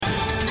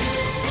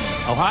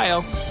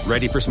Ohio,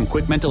 ready for some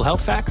quick mental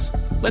health facts?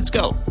 Let's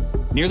go.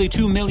 Nearly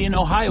 2 million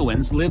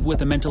Ohioans live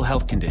with a mental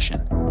health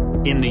condition.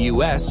 In the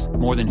U.S.,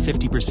 more than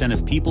 50%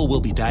 of people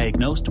will be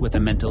diagnosed with a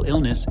mental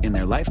illness in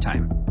their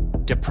lifetime.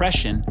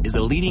 Depression is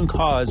a leading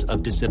cause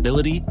of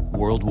disability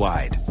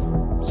worldwide.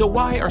 So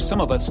why are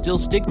some of us still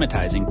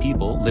stigmatizing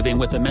people living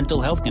with a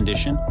mental health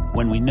condition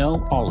when we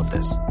know all of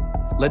this?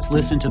 Let's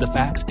listen to the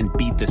facts and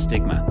beat the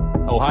stigma.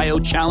 Ohio,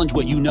 challenge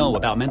what you know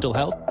about mental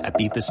health at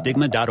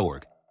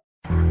beatthestigma.org.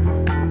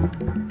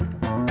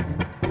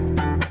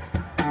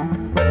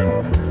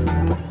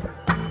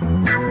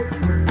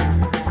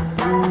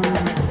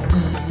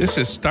 This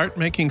is Start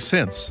Making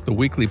Sense, the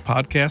weekly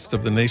podcast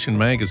of The Nation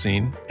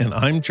magazine, and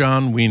I'm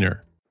John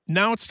Wiener.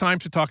 Now it's time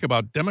to talk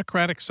about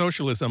democratic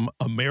socialism,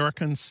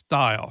 American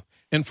style.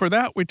 And for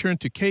that, we turn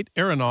to Kate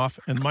Aronoff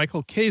and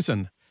Michael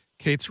Kazin.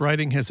 Kate's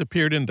writing has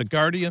appeared in The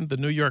Guardian, The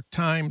New York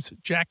Times,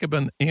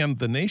 Jacobin, and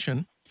The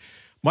Nation.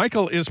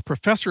 Michael is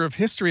professor of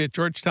history at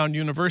Georgetown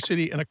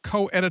University and a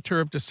co-editor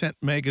of Dissent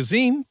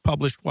magazine,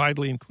 published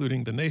widely,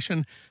 including The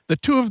Nation. The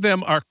two of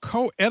them are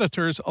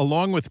co-editors,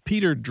 along with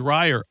Peter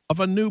Dreyer, of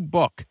a new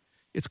book.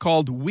 It's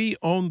called We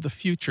Own the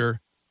Future,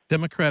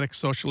 Democratic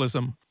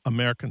Socialism,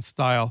 American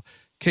Style.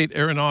 Kate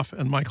Aronoff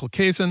and Michael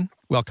Kazin,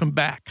 welcome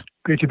back.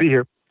 Great to be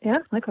here. Yeah,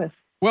 likewise.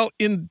 Well,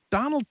 in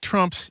Donald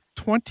Trump's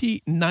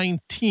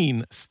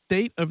 2019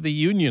 State of the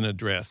Union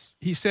address,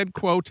 he said,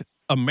 quote,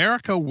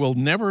 "America will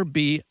never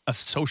be a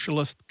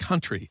socialist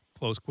country,"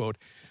 close quote.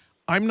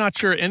 I'm not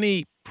sure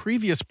any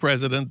previous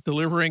president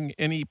delivering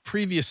any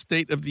previous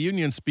State of the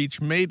Union speech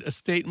made a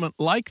statement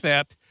like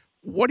that.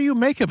 What do you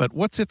make of it?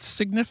 What's its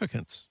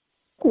significance?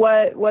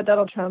 What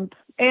Donald Trump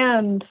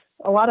and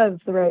a lot of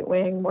the right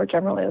wing more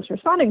generally is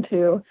responding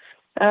to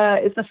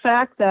is the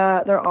fact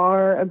that there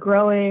are a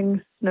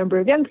growing number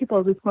of young people,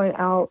 as we point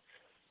out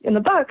in the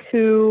book,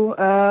 who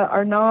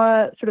are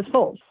not sort of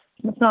souls.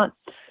 It's not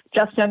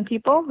just young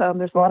people.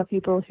 There's a lot of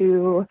people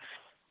who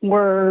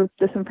were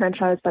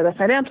disenfranchised by the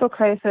financial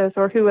crisis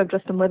or who have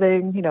just been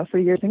living, for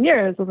years and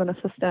years within a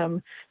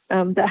system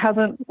that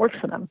hasn't worked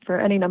for them for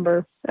any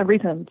number of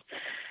reasons.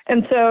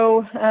 And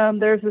so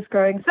there's this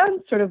growing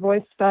sense sort of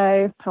voiced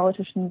by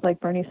politicians like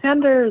Bernie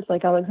Sanders,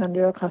 like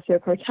Alexandria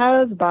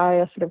Ocasio-Cortez, by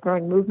a sort of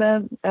growing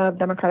movement of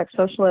democratic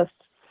socialists,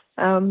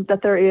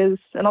 that there is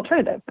an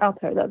alternative out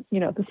there, that,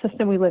 the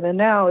system we live in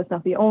now is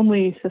not the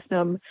only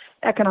system,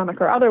 economic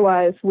or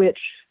otherwise, which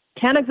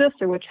can exist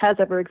or which has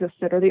ever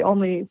existed, or the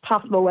only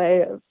possible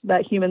way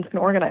that humans can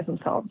organize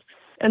themselves.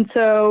 And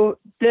so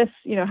this,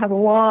 has a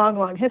long,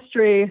 long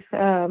history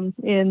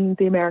in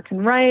the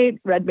American right.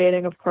 Red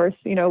baiting, of course,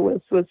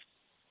 was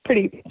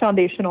pretty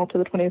foundational to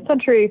the 20th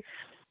century.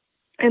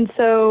 And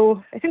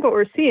so I think what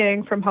we're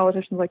seeing from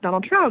politicians like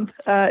Donald Trump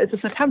is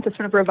this attempt to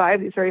sort of revive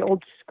these very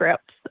old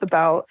scripts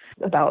about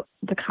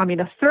the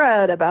communist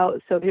threat,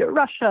 about Soviet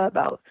Russia,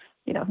 about,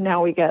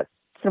 now we get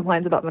sort of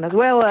lines about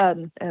Venezuela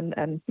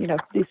and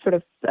these sort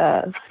of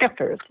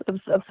specters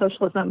of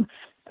socialism,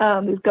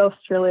 these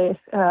ghosts really,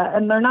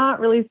 and they're not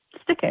really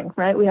sticking,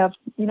 right? We have,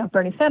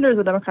 Bernie Sanders,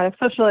 a democratic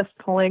socialist,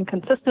 polling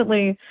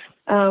consistently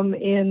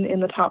in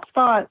the top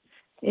spot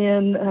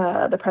in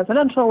the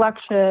presidential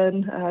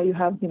election. You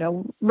have,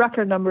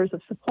 record numbers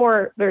of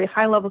support, very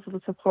high levels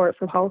of support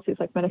for policies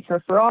like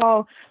Medicare for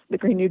All, the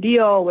Green New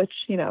Deal, which,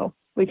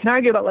 we can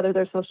argue about whether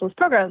they're socialist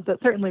programs, but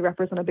certainly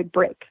represent a big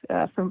break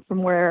from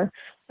where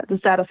the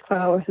status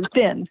quo has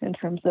been in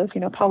terms of,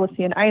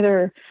 policy in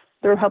either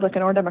the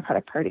Republican or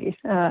Democratic Party.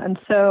 And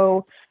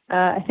so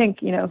I think,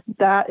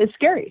 that is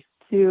scary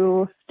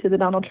to the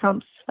Donald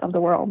Trumps of the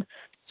world.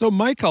 So,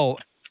 Michael,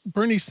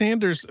 Bernie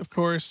Sanders, of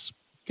course,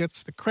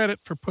 gets the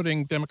credit for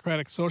putting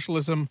democratic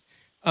socialism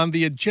on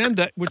the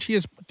agenda, which he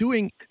is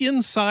doing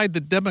inside the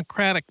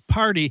Democratic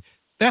Party.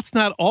 That's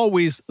not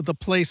always the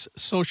place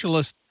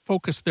socialists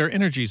focus their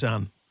energies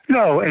on.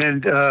 No,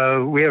 and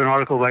we have an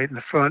article right in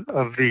the front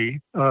of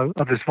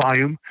this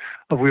volume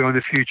of We Own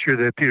the Future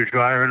that Peter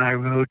Dreyer and I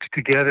wrote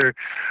together,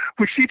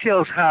 which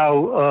details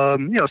how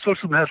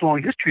socialism has a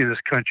long history in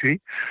this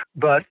country,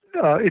 but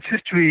its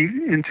history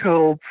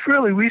until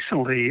fairly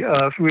recently,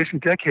 for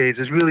recent decades,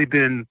 has really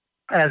been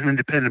as an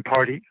independent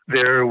party.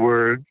 There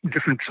were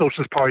different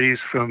socialist parties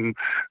from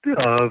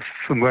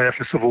right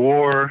after the Civil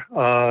War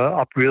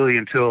up really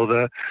until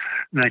the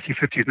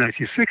 1950s,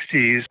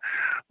 1960s.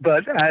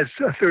 But as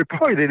a third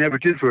party, they never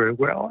did very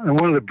well. And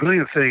one of the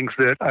brilliant things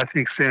that I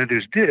think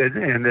Sanders did,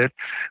 and that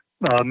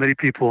many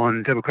people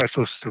in Democratic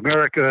Socialist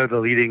America, the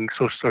leading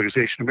socialist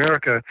organization in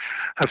America,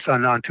 have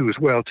signed on to as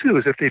well, too,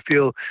 is that they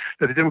feel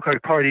that the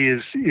Democratic Party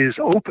is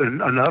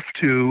open enough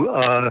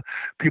to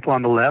people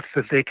on the left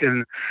that they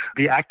can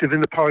be active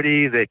in the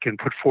party, they can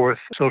put forth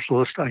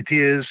socialist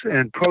ideas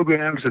and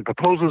programs and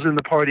proposals in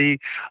the party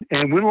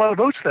and win a lot of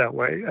votes that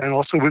way, and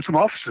also win some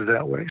offices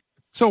that way.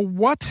 So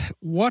what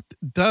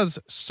does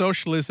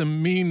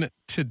socialism mean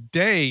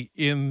today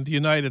in the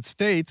United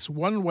States?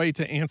 One way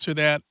to answer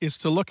that is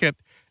to look at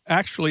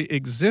actually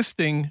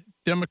existing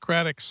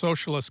democratic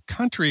socialist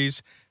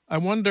countries. I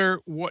wonder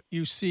what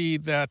you see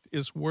that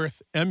is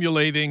worth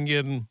emulating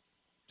in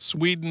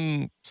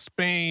Sweden,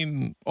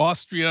 Spain,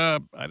 Austria,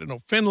 I don't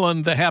know,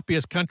 Finland, the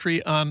happiest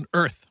country on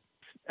earth?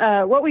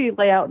 What we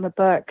lay out in the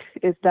book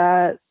is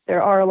that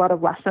there are a lot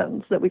of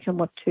lessons that we can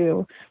look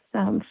to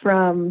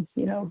from,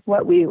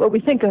 what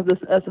we think of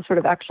as a sort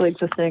of actually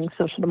existing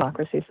social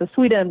democracy. So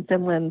Sweden,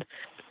 Finland,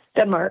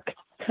 Denmark,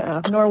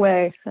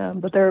 Norway,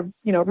 but they're,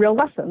 real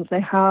lessons.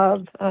 They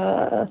have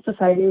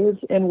societies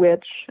in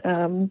which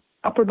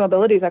upward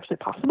mobility is actually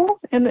possible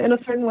in a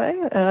certain way,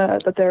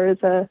 that there is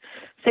a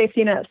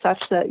safety net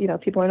such that,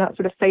 people are not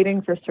sort of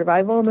fighting for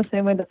survival in the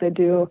same way that they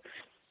do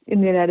in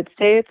the United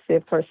States. They,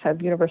 of course,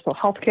 have universal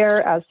health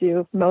care, as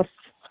do most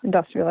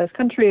industrialized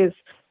countries.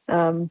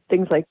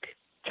 Things like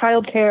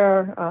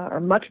childcare are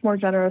much more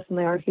generous than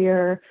they are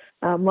here.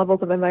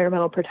 Levels of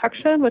environmental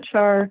protection, which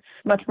are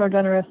much more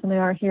generous than they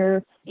are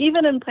here.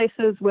 Even in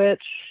places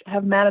which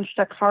have managed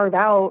to carve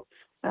out,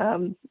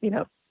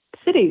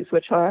 cities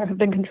which have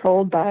been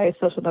controlled by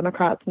social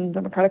democrats and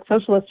democratic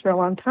socialists for a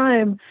long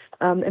time,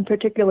 in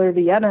particular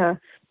Vienna,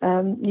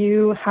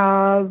 you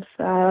have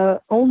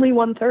only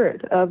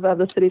 1/3 of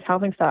the city's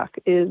housing stock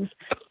is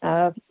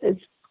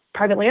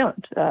privately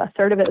owned. A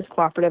third of it is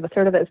cooperative, a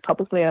third of it is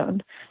publicly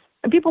owned.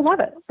 And people love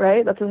it,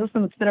 right? That's a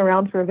system that's been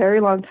around for a very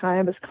long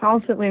time. It's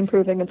constantly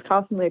improving. It's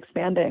constantly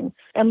expanding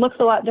and looks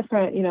a lot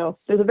different.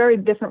 There's a very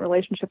different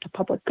relationship to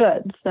public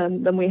goods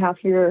than we have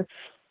here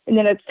in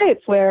the United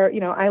States, where,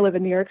 I live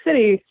in New York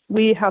City.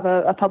 We have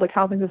a public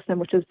housing system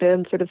which has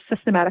been sort of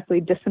systematically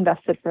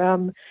disinvested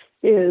from,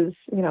 is,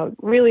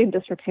 really in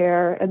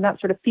disrepair. And that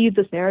sort of feeds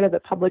this narrative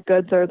that public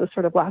goods are the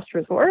sort of last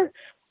resort.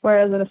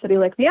 Whereas in a city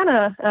like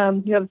Vienna,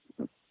 you have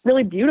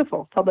really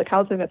beautiful public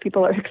housing that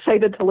people are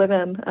excited to live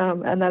in,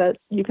 and that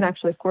you can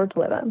actually afford to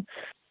live in.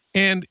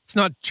 And it's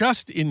not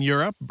just in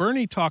Europe.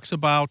 Bernie talks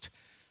about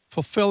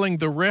fulfilling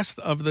the rest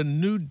of the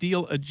New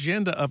Deal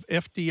agenda of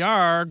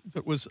FDR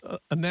that was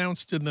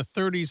announced in the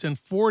 30s and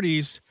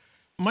 40s.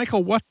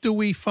 Michael, what do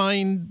we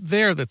find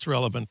there that's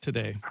relevant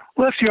today?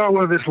 Well, FDR,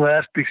 one of his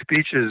last big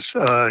speeches,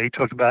 he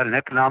talked about an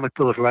economic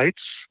Bill of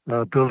Rights,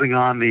 building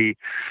on the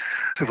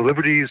civil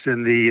liberties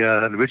in the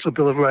original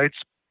Bill of Rights.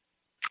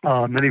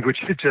 Many of which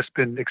had just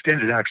been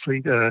extended,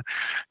 actually, to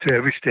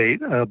every state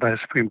by the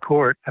Supreme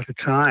Court at the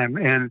time.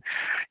 And,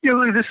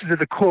 really, this is at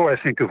the core, I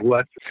think, of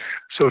what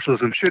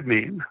socialism should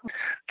mean.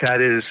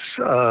 That is,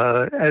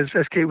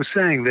 as Kate was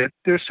saying, that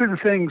there are certain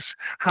things,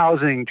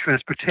 housing,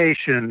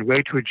 transportation,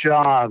 right to a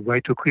job,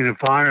 right to a clean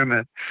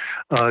environment,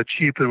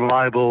 cheap and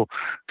reliable,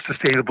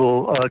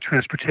 sustainable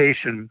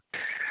transportation,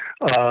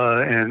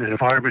 and an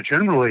environment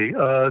generally,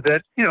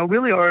 that,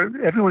 really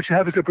everyone should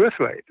have as a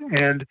birthright.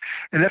 And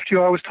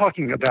FDR was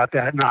talking about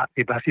that, not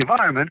about the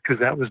environment, because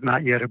that was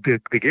not yet a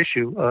big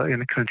issue in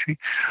the country.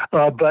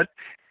 But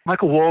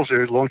Michael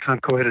Walzer, longtime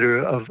co-editor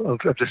of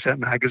Dissent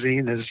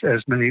magazine,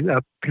 as many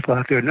people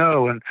out there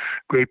know, and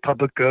a great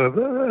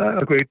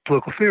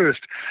political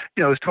theorist,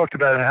 has talked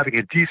about having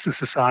a decent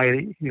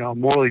society, a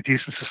morally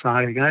decent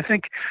society. And I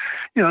think,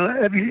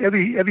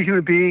 every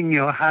human being,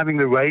 having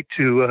the right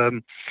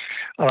to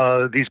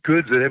these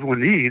goods that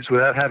everyone needs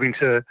without having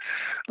to,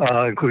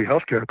 including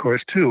healthcare, of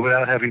course, too,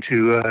 without having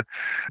to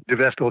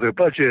divest all their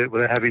budget,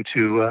 without having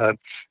to,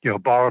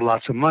 borrow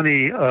lots of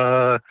money,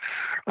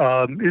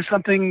 is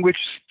something which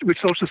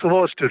socialists have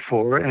always stood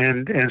for,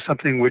 and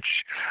something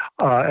which,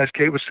 as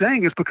Kate was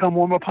saying, has become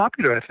more and more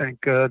popular, I think,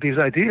 these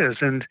ideas.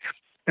 And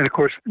of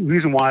course, the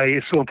reason why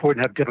it's so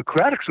important to have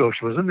democratic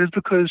socialism is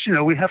because,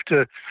 we have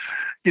to,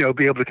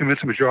 be able to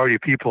convince the majority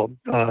of people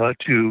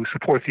to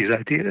support these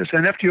ideas.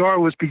 And FDR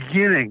was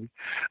beginning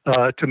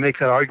to make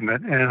that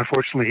argument, and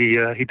unfortunately,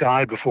 he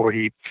died before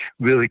he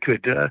really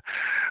could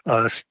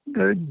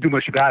do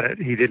much about it.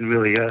 He didn't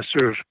really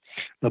serve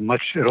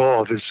much at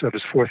all of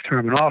his fourth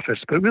term in office.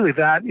 But really,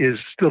 that is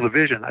still the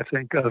vision, I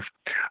think, of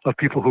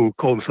people who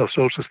call themselves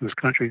socialists in this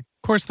country.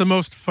 Of course, the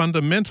most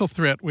fundamental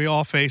threat we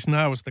all face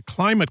now is the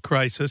climate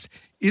crisis.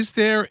 Is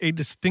there a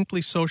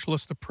distinctly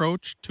socialist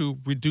approach to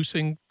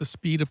reducing the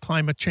speed of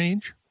climate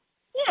change?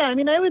 Yeah,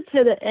 I would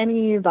say that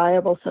any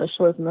viable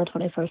socialism in the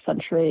 21st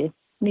century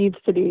needs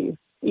to be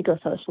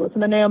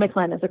eco-socialism. And Naomi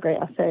Klein has a great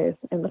essay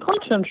in the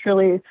collection which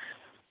really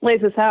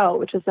lays this out,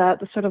 which is that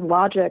the sort of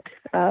logic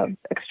of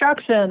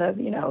extraction of,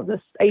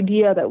 this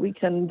idea that we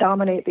can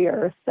dominate the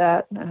earth,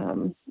 that,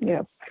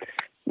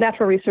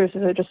 natural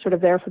resources are just sort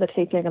of there for the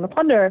taking and the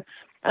plunder,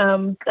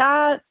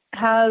 that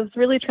has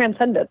really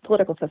transcended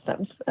political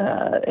systems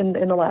in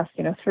the last,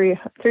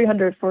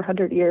 300,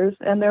 400 years.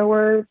 And there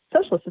were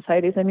socialist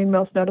societies,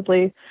 most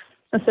notably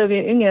the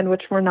Soviet Union,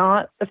 which were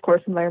not, of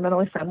course,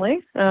 environmentally friendly,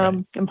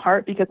 in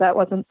part because that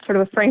wasn't sort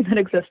of a frame that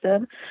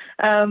existed,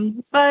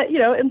 but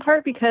in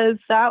part because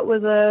that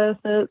was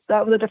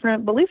a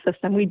different belief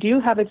system. We do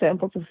have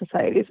examples of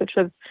societies which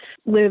have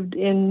lived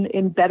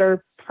in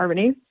better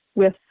harmony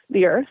with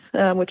the earth,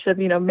 which have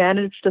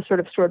managed to sort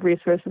of stored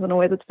resources in a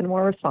way that's been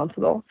more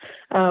responsible.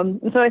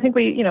 And so I think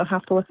we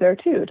have to look there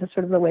too, to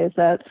sort of the ways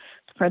that,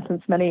 for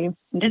instance, many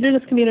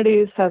indigenous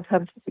communities have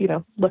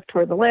looked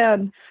toward the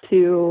land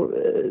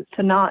to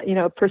not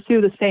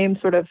pursue the same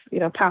sort of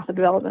path of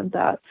development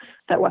that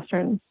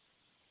Western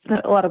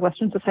a lot of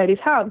Western societies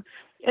have.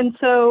 And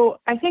so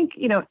I think,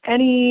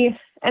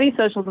 any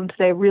socialism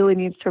today really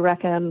needs to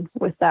reckon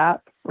with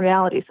that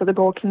reality. So the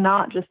goal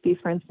cannot just be,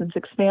 for instance,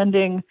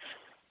 expanding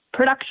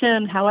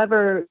production,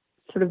 however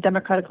sort of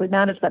democratically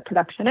managed that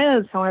production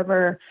is,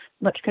 however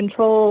much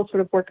control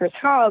sort of workers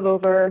have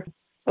over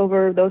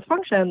those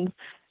functions.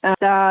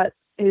 That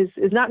is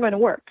not going to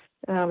work.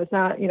 It's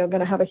not, going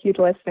to have a huge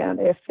lifespan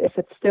if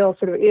it's still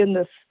sort of in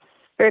this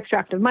very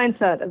extractive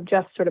mindset of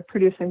just sort of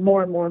producing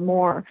more and more and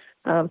more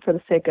for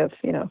the sake of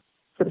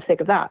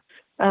that.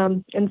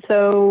 And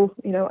so,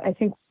 I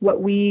think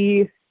what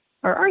we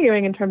are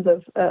arguing in terms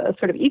of a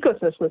sort of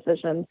eco-socialist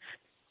vision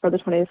for the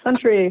 20th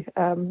century,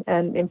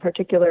 and in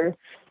particular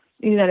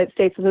the United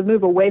States, is a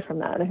move away from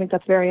that. And I think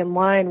that's very in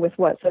line with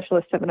what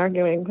socialists have been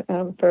arguing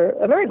for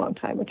a very long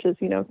time, which is,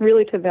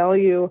 really to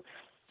value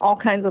all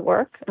kinds of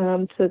work,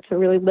 to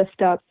really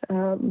lift up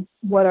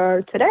what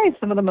are today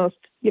some of the most,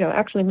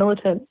 actually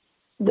militant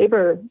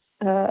labor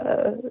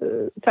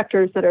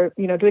sectors that are,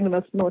 doing the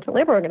most militant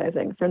labor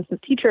organizing. For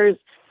instance, teachers,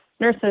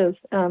 nurses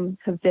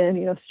have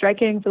been,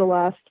 striking for the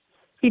last,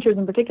 teachers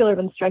in particular have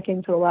been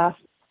striking for the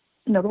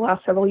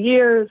last several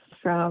years,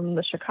 from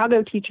the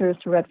Chicago teachers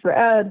to Red for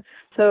Ed.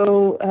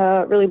 So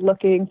really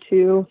looking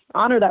to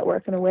honor that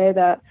work in a way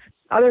that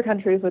other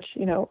countries, which,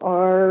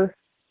 are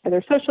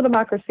either social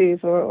democracies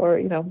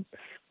or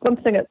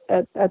glimpsing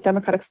at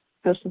democratic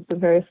socialism in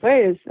various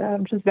ways,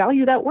 just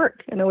value that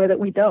work in a way that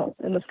we don't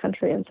in this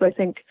country. And so I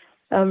think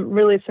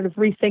really sort of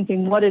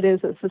rethinking what it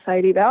is that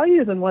society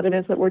values and what it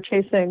is that we're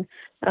chasing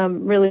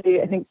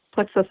really, I think,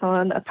 puts us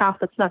on a path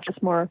that's not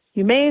just more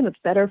humane, that's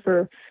better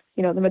for,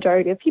 the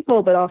majority of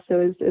people, but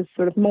also is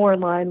sort of more in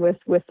line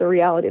with the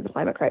reality of the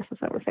climate crisis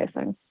that we're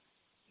facing.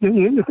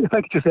 If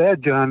I could just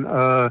add, John,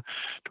 to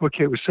what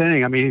Kate was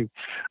saying, I mean,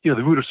 the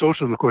root of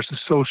socialism, of course, is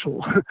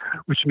social,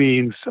 which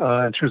means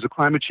in terms of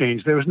climate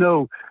change, there is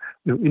no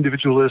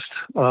individualist,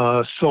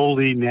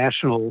 solely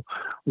national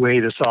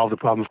way to solve the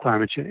problem of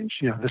climate change.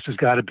 This has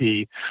got to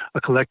be a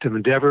collective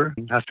endeavor.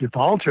 It has to be a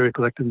voluntary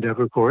collective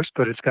endeavor, of course,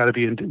 but it's got to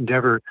be an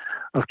endeavor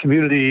of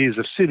communities,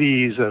 of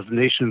cities, of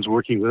nations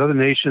working with other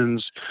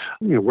nations,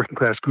 working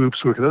class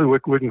groups working with other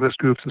working class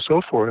groups, and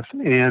so forth.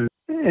 And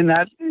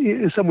that,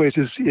 in some ways,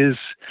 is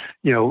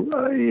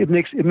it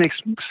makes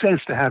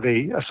sense to have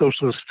a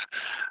socialist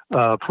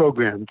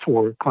program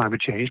for climate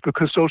change,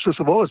 because socialists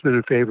have always been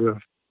in favor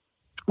of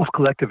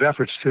collective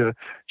efforts to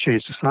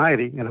change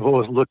society, and have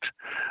always looked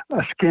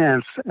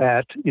askance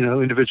at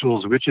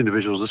individuals, rich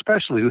individuals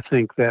especially, who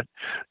think that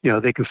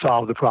they can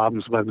solve the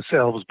problems by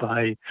themselves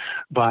by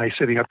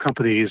setting up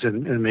companies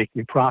and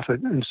making a profit,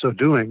 and so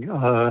doing.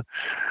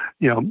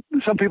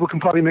 Some people can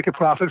probably make a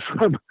profit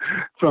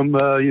from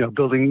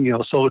building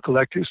solar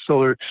collectors,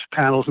 solar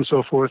panels, and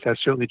so forth.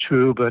 That's certainly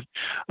true, but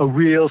a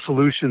real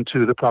solution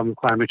to the problem of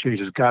climate change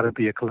has got to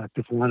be a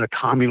collective one, a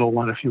communal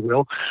one, if you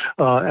will,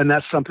 and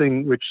that's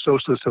something which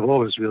socialists have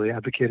always really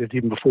advocated,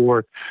 even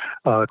before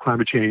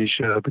climate change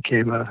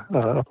became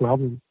a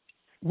problem.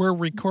 We're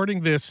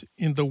recording this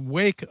in the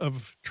wake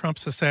of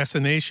Trump's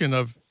assassination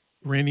of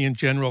Iranian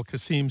General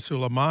Qasem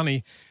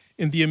Soleimani.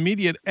 In the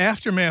immediate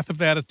aftermath of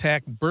that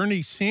attack,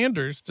 Bernie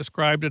Sanders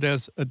described it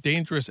as a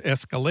dangerous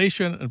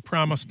escalation and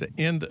promised to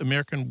end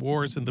American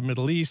wars in the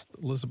Middle East.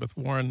 Elizabeth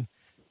Warren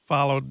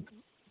followed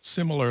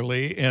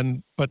similarly,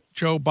 but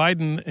Joe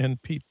Biden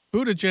and Pete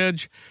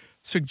Buttigieg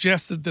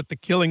suggested that the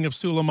killing of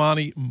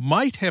Soleimani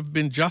might have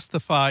been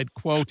justified,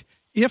 quote,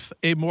 if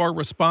a more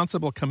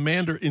responsible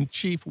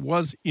commander-in-chief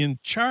was in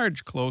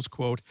charge, close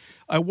quote.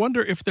 I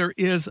wonder if there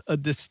is a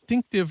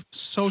distinctive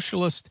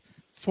socialist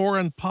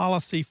foreign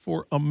policy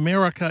for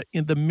America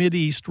in the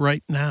Mideast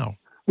right now.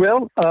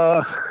 Well,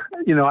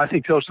 I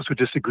think socialists would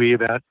disagree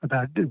about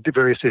the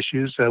various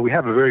issues. We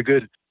have a very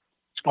good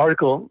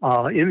article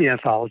in the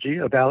anthology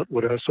about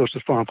what a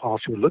socialist foreign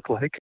policy would look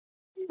like.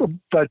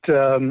 But,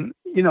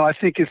 I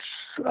think it's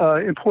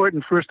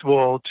important, first of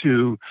all,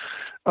 to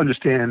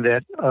understand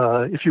that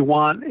if you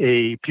want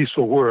a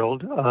peaceful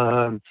world,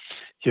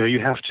 you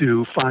have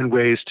to find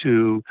ways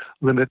to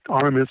limit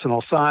armaments on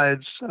all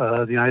sides.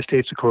 The United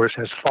States, of course,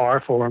 has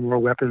far more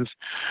weapons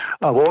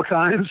of all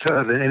kinds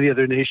than any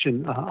other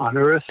nation on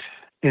Earth,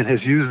 and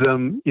has used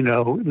them,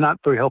 not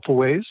very helpful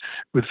ways,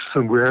 with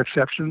some rare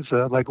exceptions,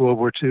 like World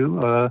War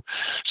II.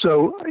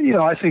 So,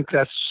 I think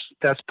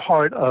that's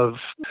part of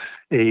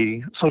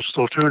a socialist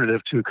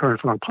alternative to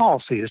current foreign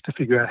policy, is to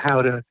figure out how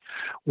to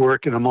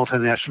work in a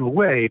multinational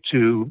way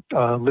to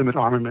limit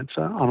armaments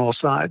on all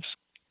sides.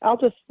 I'll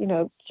just,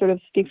 sort of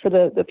speak for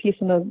the piece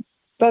in the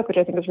book, which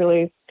I think is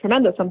really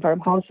tremendous on foreign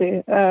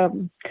policy,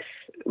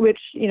 which,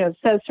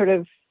 says sort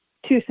of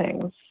two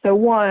things. So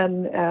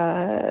one,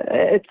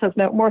 it says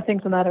more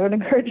things than that. I would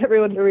encourage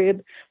everyone to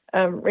read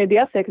the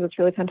essay, because it's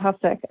really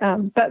fantastic.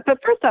 But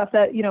first off,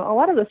 that, a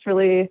lot of this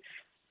really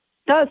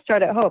does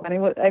start at home.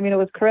 I mean, it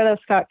was Coretta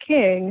Scott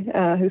King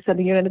who said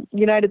the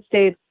United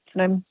States,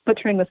 and I'm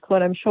butchering this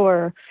quote, I'm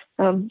sure,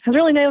 has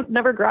really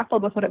never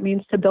grappled with what it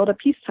means to build a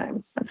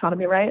peacetime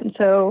economy, right? And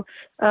so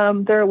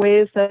there are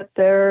ways that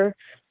they're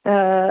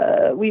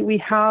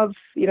we have,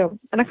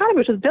 an economy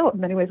which is built in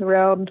many ways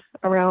around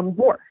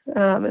war.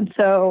 And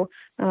so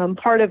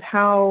part of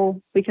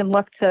how we can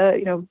look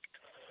to,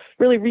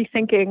 really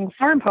rethinking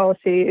foreign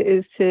policy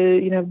is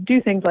to,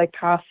 do things like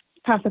pass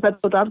a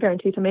federal job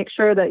guarantee to make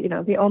sure that,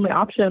 the only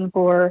option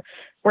for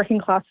working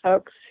class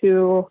folks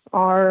who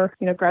are,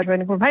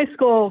 graduating from high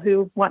school,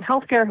 who want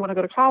healthcare, who want to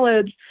go to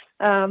college,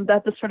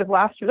 that the sort of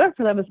last resort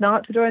for them is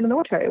not to join the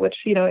military, which,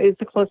 is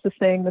the closest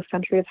thing this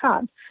country has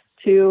had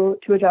to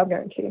a job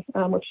guarantee,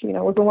 which,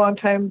 was a long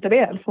time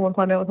demand. Full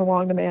employment was a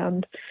long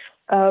demand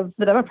of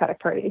the Democratic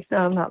Party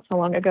not so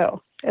long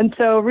ago. And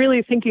so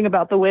really thinking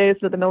about the ways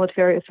that the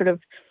military is sort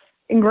of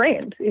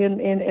ingrained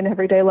in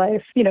everyday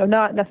life,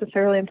 not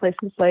necessarily in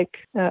places like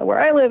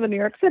where I live in New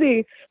York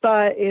City,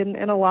 but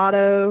in a lot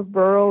of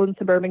rural and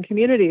suburban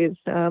communities,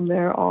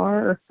 there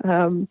are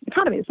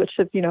economies which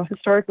have,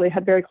 historically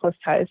had very close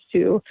ties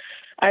to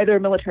either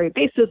military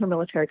bases or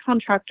military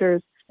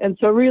contractors. And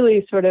so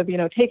really sort of,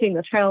 taking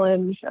the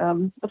challenge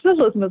of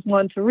socialism as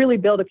one to really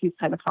build a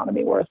peacetime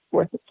economy worth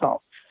its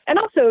salt. And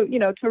also,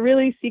 to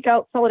really seek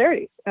out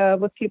solidarity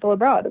with people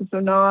abroad. And so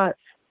not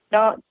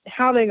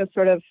having a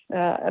sort of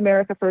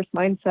America first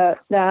mindset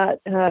that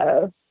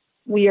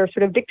we are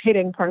sort of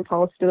dictating foreign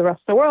policy to the rest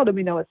of the world and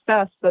we know it's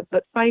best, but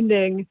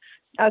finding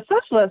as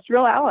socialists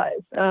real allies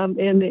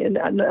in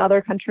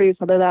other countries,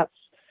 whether that's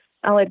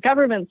allied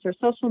governments or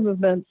social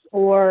movements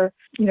or,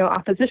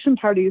 opposition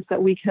parties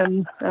that we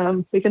can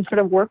sort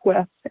of work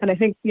with. And I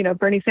think,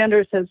 Bernie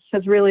Sanders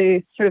has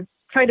really sort of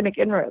tried to make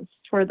inroads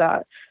toward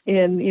that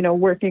in,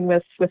 working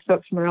with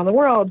folks from around the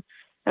world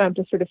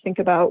to sort of think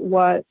about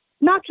what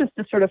not just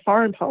the sort of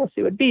foreign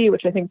policy would be,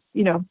 which I think,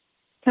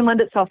 can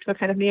lend itself to a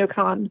kind of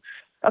neocon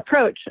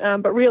approach,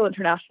 but real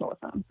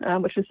internationalism,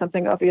 which is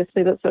something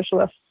obviously that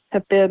socialists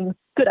have been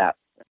good at.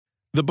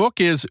 The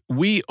book is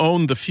We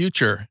Own the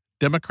Future,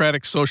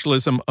 Democratic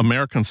Socialism,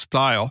 American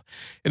Style.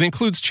 It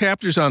includes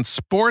chapters on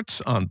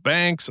sports, on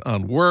banks,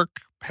 on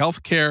work,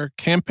 healthcare,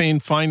 campaign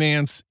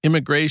finance,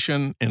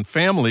 immigration, and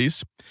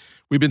families.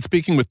 We've been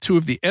speaking with two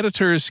of the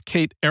editors,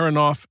 Kate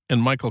Aronoff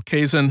and Michael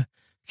Kazin.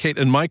 Kate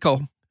and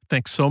Michael,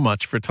 thanks so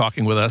much for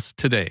talking with us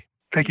today.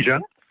 Thank you,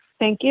 John.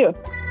 Thank you.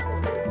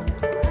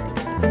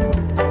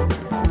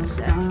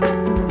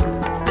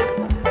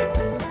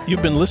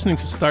 You've been listening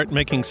to Start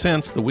Making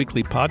Sense, the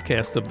weekly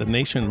podcast of The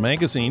Nation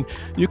magazine.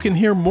 You can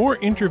hear more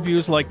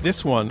interviews like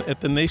this one at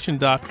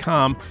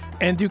thenation.com,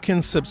 and you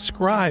can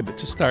subscribe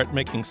to Start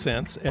Making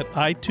Sense at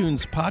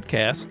iTunes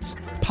Podcasts,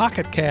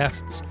 Pocket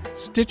Casts,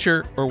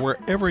 Stitcher, or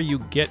wherever you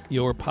get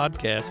your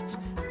podcasts.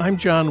 I'm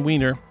John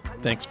Wiener.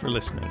 Thanks for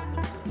listening.